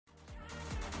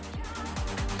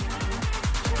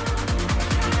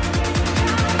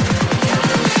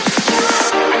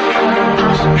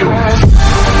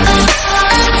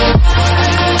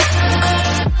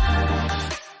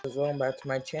back to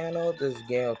my channel. This is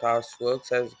Game Without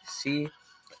Swooks. As you can see,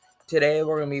 today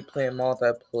we're going to be playing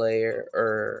multiplayer,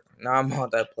 or not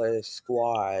multiplayer,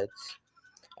 squads.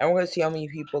 And we're going to see how many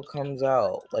people comes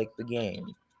out, like the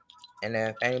game. And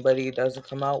if anybody doesn't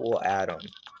come out, we'll add them.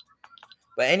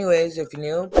 But anyways, if you're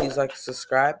new, please like and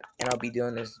subscribe. And I'll be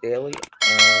doing this daily.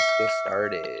 And let's get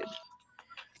started.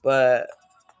 But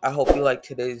I hope you like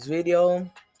today's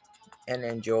video and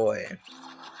enjoy.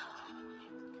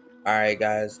 Alright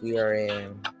guys, we are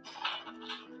in.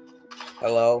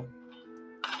 Hello.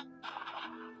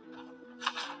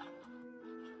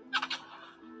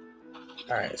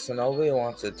 Alright, so nobody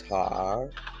wants to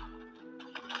talk.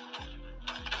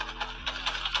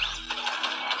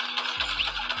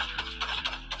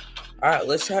 Alright,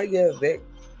 let's try to get a Vic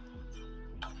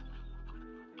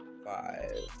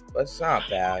 5. But it's not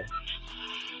bad.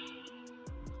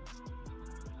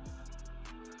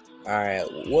 Alright,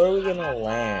 where are we gonna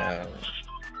land?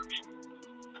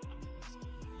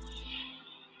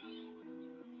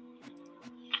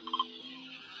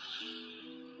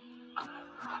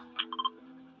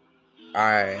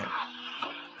 Alright.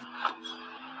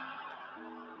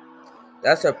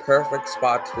 That's a perfect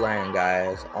spot to land,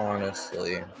 guys,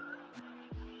 honestly.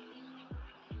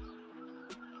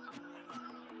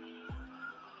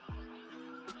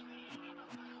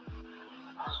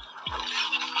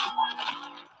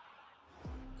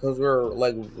 Because we're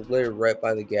like literally right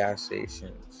by the gas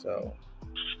station, so.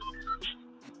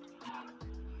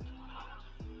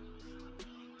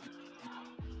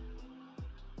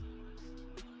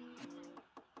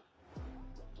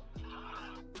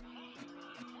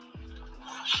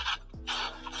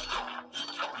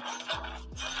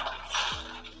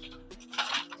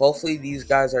 Hopefully these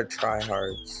guys are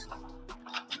tryhards.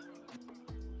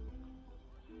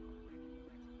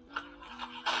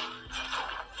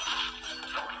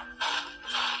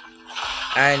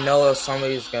 I know if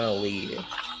somebody's gonna leave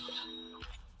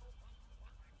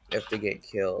if they get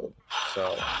killed,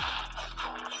 so.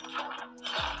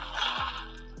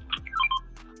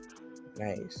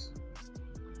 Nice.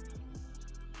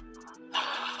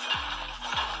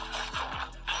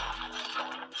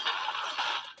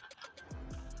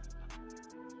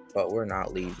 But we're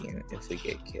not leaving if we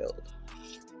get killed.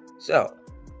 So,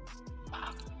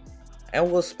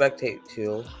 and we'll spectate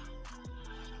too.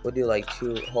 We'll do like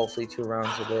hopefully two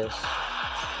rounds of this.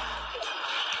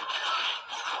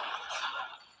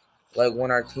 Like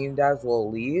when our team dies, we'll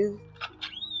leave.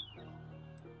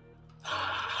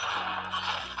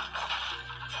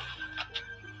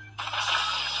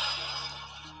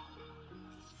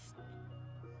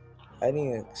 I didn't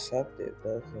even accept it, but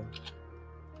okay.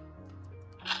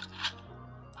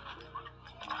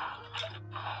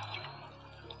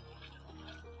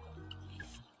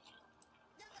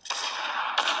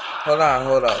 Hold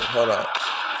up.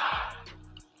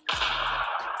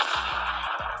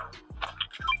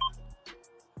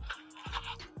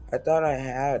 I thought I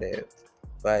had it,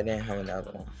 but I didn't have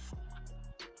another one.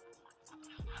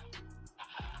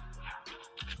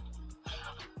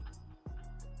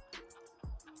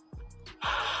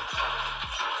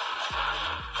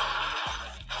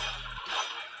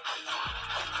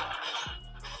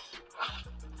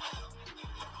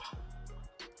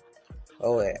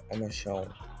 Oh wait, I'm gonna show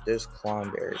them. There's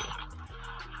Clonberry.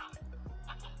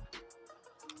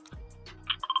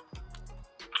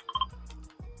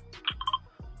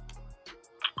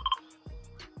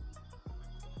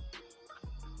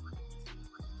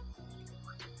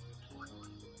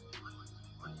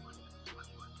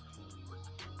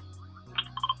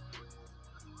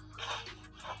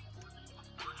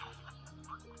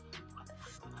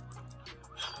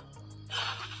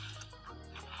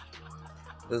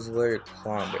 This is where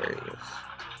Clonberry is.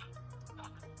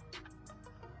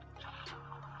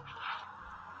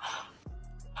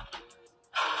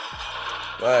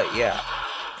 But yeah,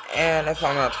 and if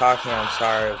I'm not talking, I'm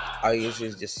sorry. I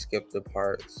usually just skip the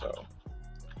part.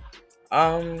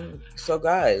 So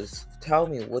guys, tell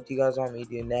me, what do you guys want me to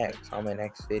do next on my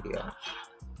next video?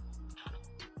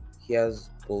 He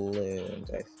has balloons,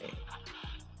 I think.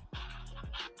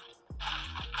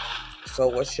 So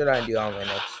what should I do on my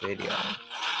next video?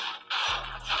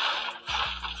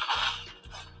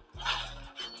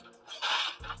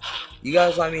 You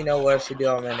guys let me know what I should do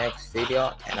on my next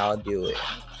video, and I'll do it.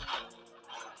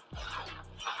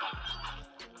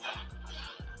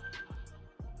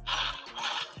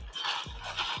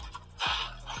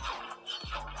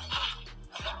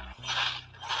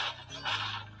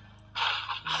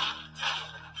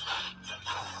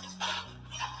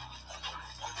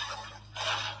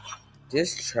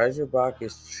 This treasure block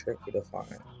is tricky to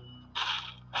find.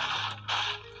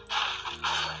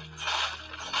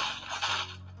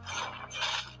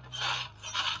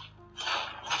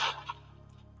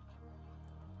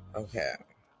 Okay.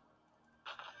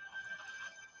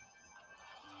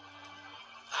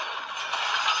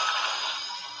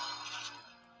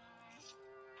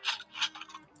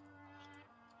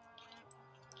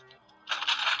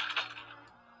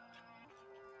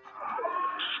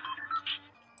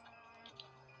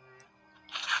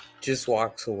 Just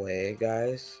walks away,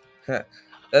 guys.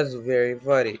 That's very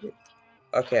funny.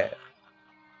 Okay.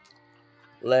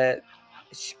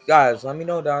 Guys, let me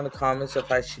know down in the comments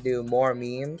if I should do more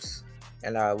memes,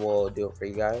 and I will do it for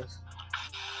you guys.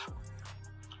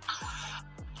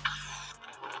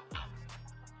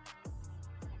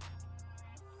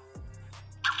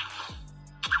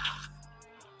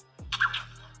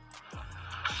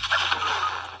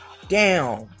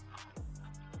 Damn.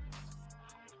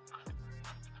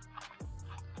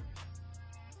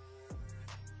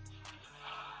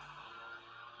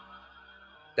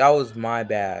 That was my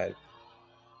bad.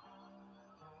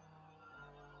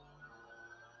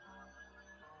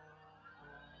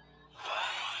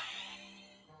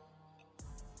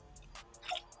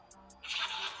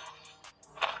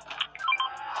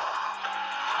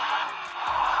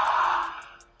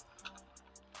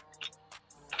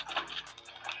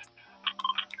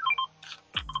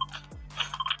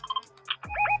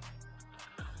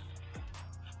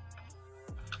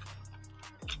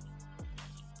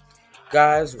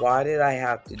 Guys, why did I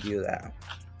have to do that?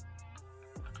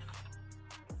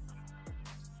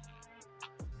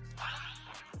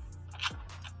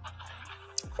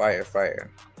 Fire, fire.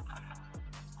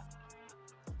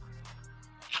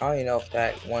 I don't even know if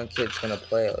that one kid's gonna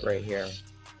play it right here.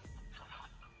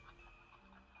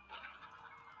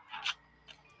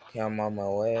 Okay, I'm on my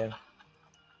way.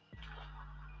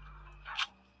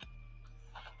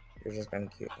 You're just gonna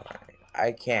keep firing.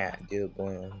 I can't do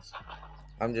balloons.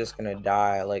 I'm just gonna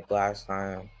die like last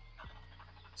time.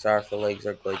 Sorry for legs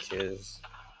or glitches.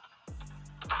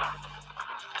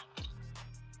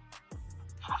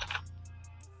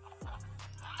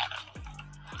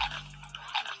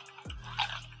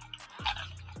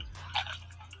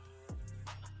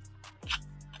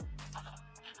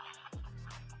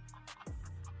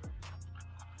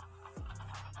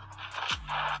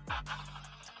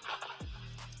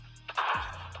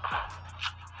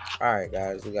 Alright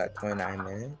guys, we got 29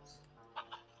 minutes.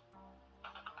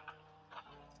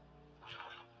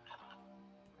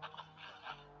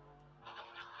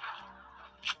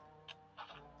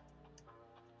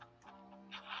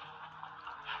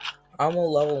 I'm a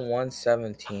level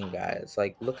 117, guys.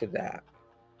 Like, look at that.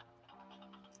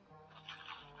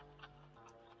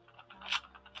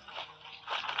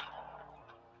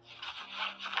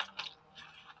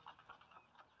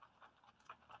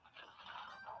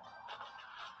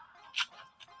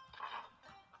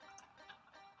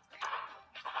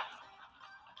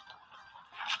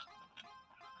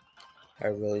 I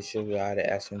really should have got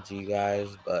an SMG,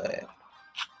 guys, but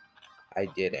I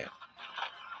didn't.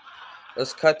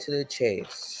 Let's cut to the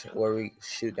chase, where we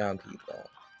shoot down people.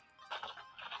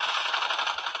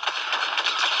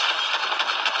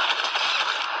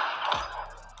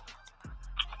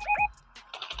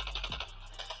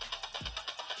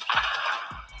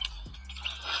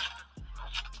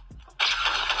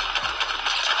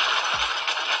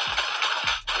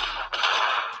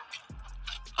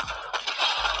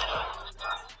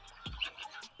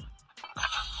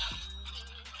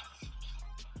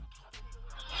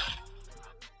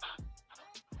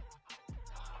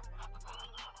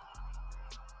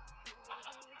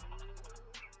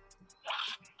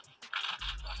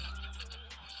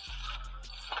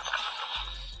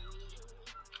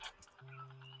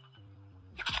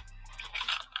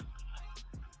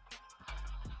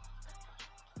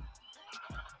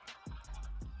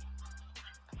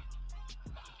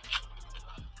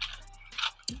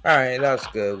 Alright, that's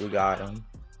good. We got him.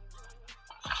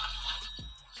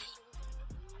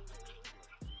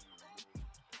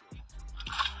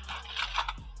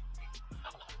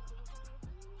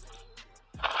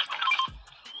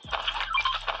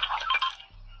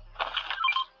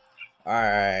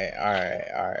 Alright.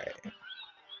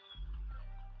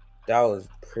 That was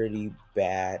pretty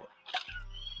bad.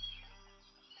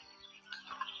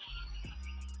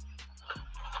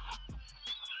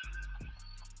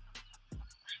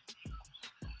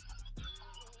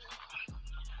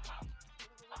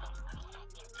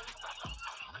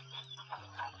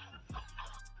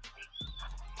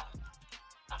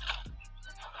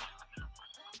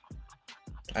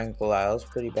 I ain't gonna lie, that was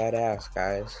pretty badass,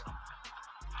 guys.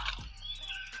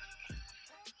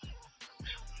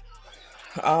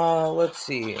 Let's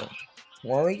see.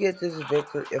 When we get this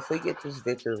victory, if we get this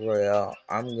victory royale,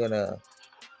 I'm gonna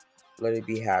let it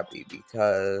be happy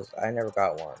because I never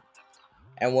got one.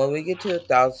 And when we get to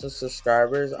 1,000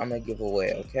 subscribers, I'm gonna give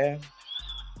away, okay?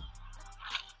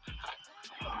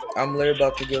 I'm literally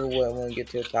about to give away when we get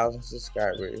to 1,000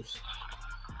 subscribers.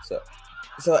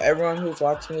 So everyone who's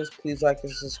watching this, please like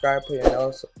and subscribe, put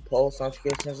your post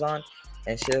notifications on,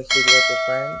 and share this video with your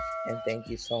friends. And thank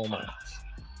you so much.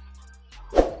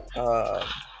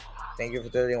 Thank you for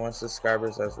 31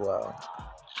 subscribers as well.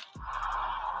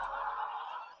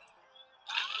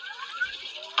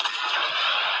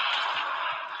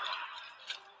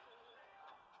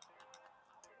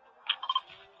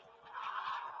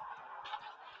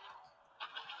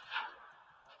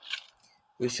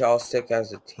 We should all stick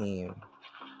as a team.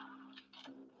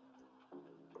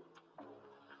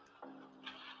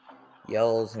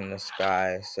 Yellow's in the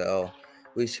sky, so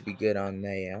we should be good on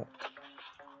that.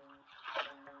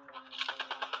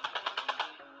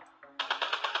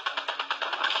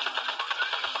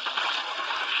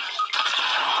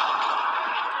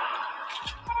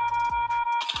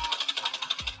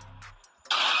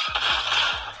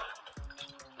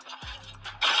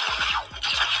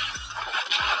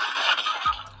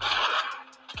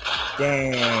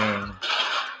 Dang.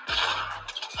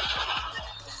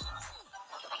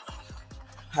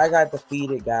 I got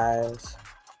defeated, guys.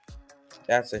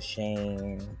 That's a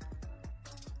shame.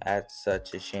 That's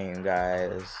such a shame,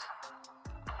 guys.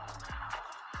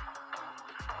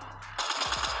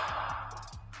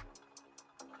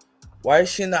 Why is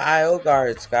she in the IO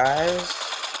guards, guys?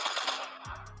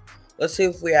 Let's see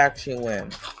if we actually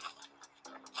win.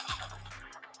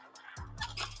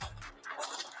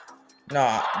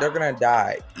 No, they're gonna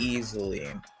die easily.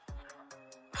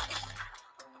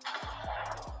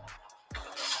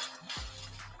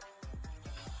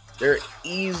 They're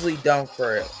easily done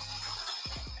for it.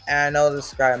 And I know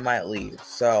this guy might leave,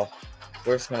 so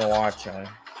we're just gonna watch him.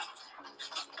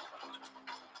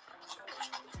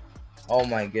 Oh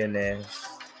my goodness.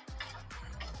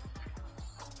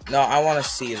 No, I want to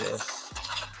see this.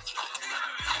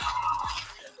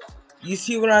 You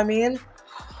see what I mean?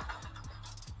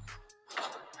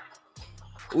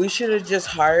 We should have just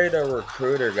hired a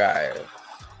recruiter guy.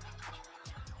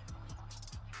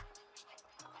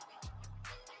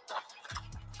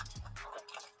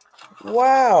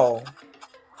 Wow.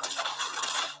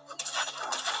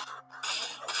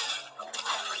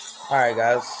 Alright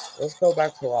guys, let's go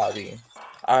back to lobby.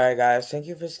 Alright guys, thank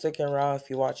you for sticking around if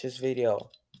you watch this video.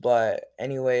 But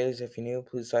anyways, if you're new,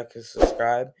 please like and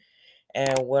subscribe.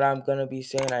 And what I'm going to be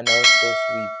saying, I know it's supposed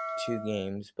to be 2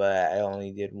 games, but I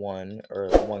only did one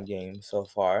game so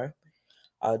far.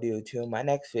 I'll do 2 in my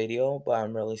next video, but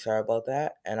I'm really sorry about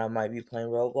that. And I might be playing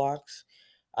Roblox.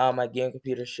 My game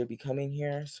computer should be coming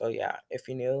here. So yeah, if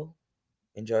you're new,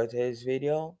 enjoy today's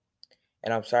video.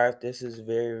 And I'm sorry if this is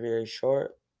very, very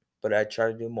short, but I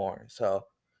try to do more. So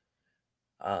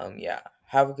yeah,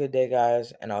 have a good day,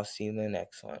 guys, and I'll see you in the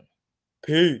next one.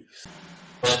 Peace.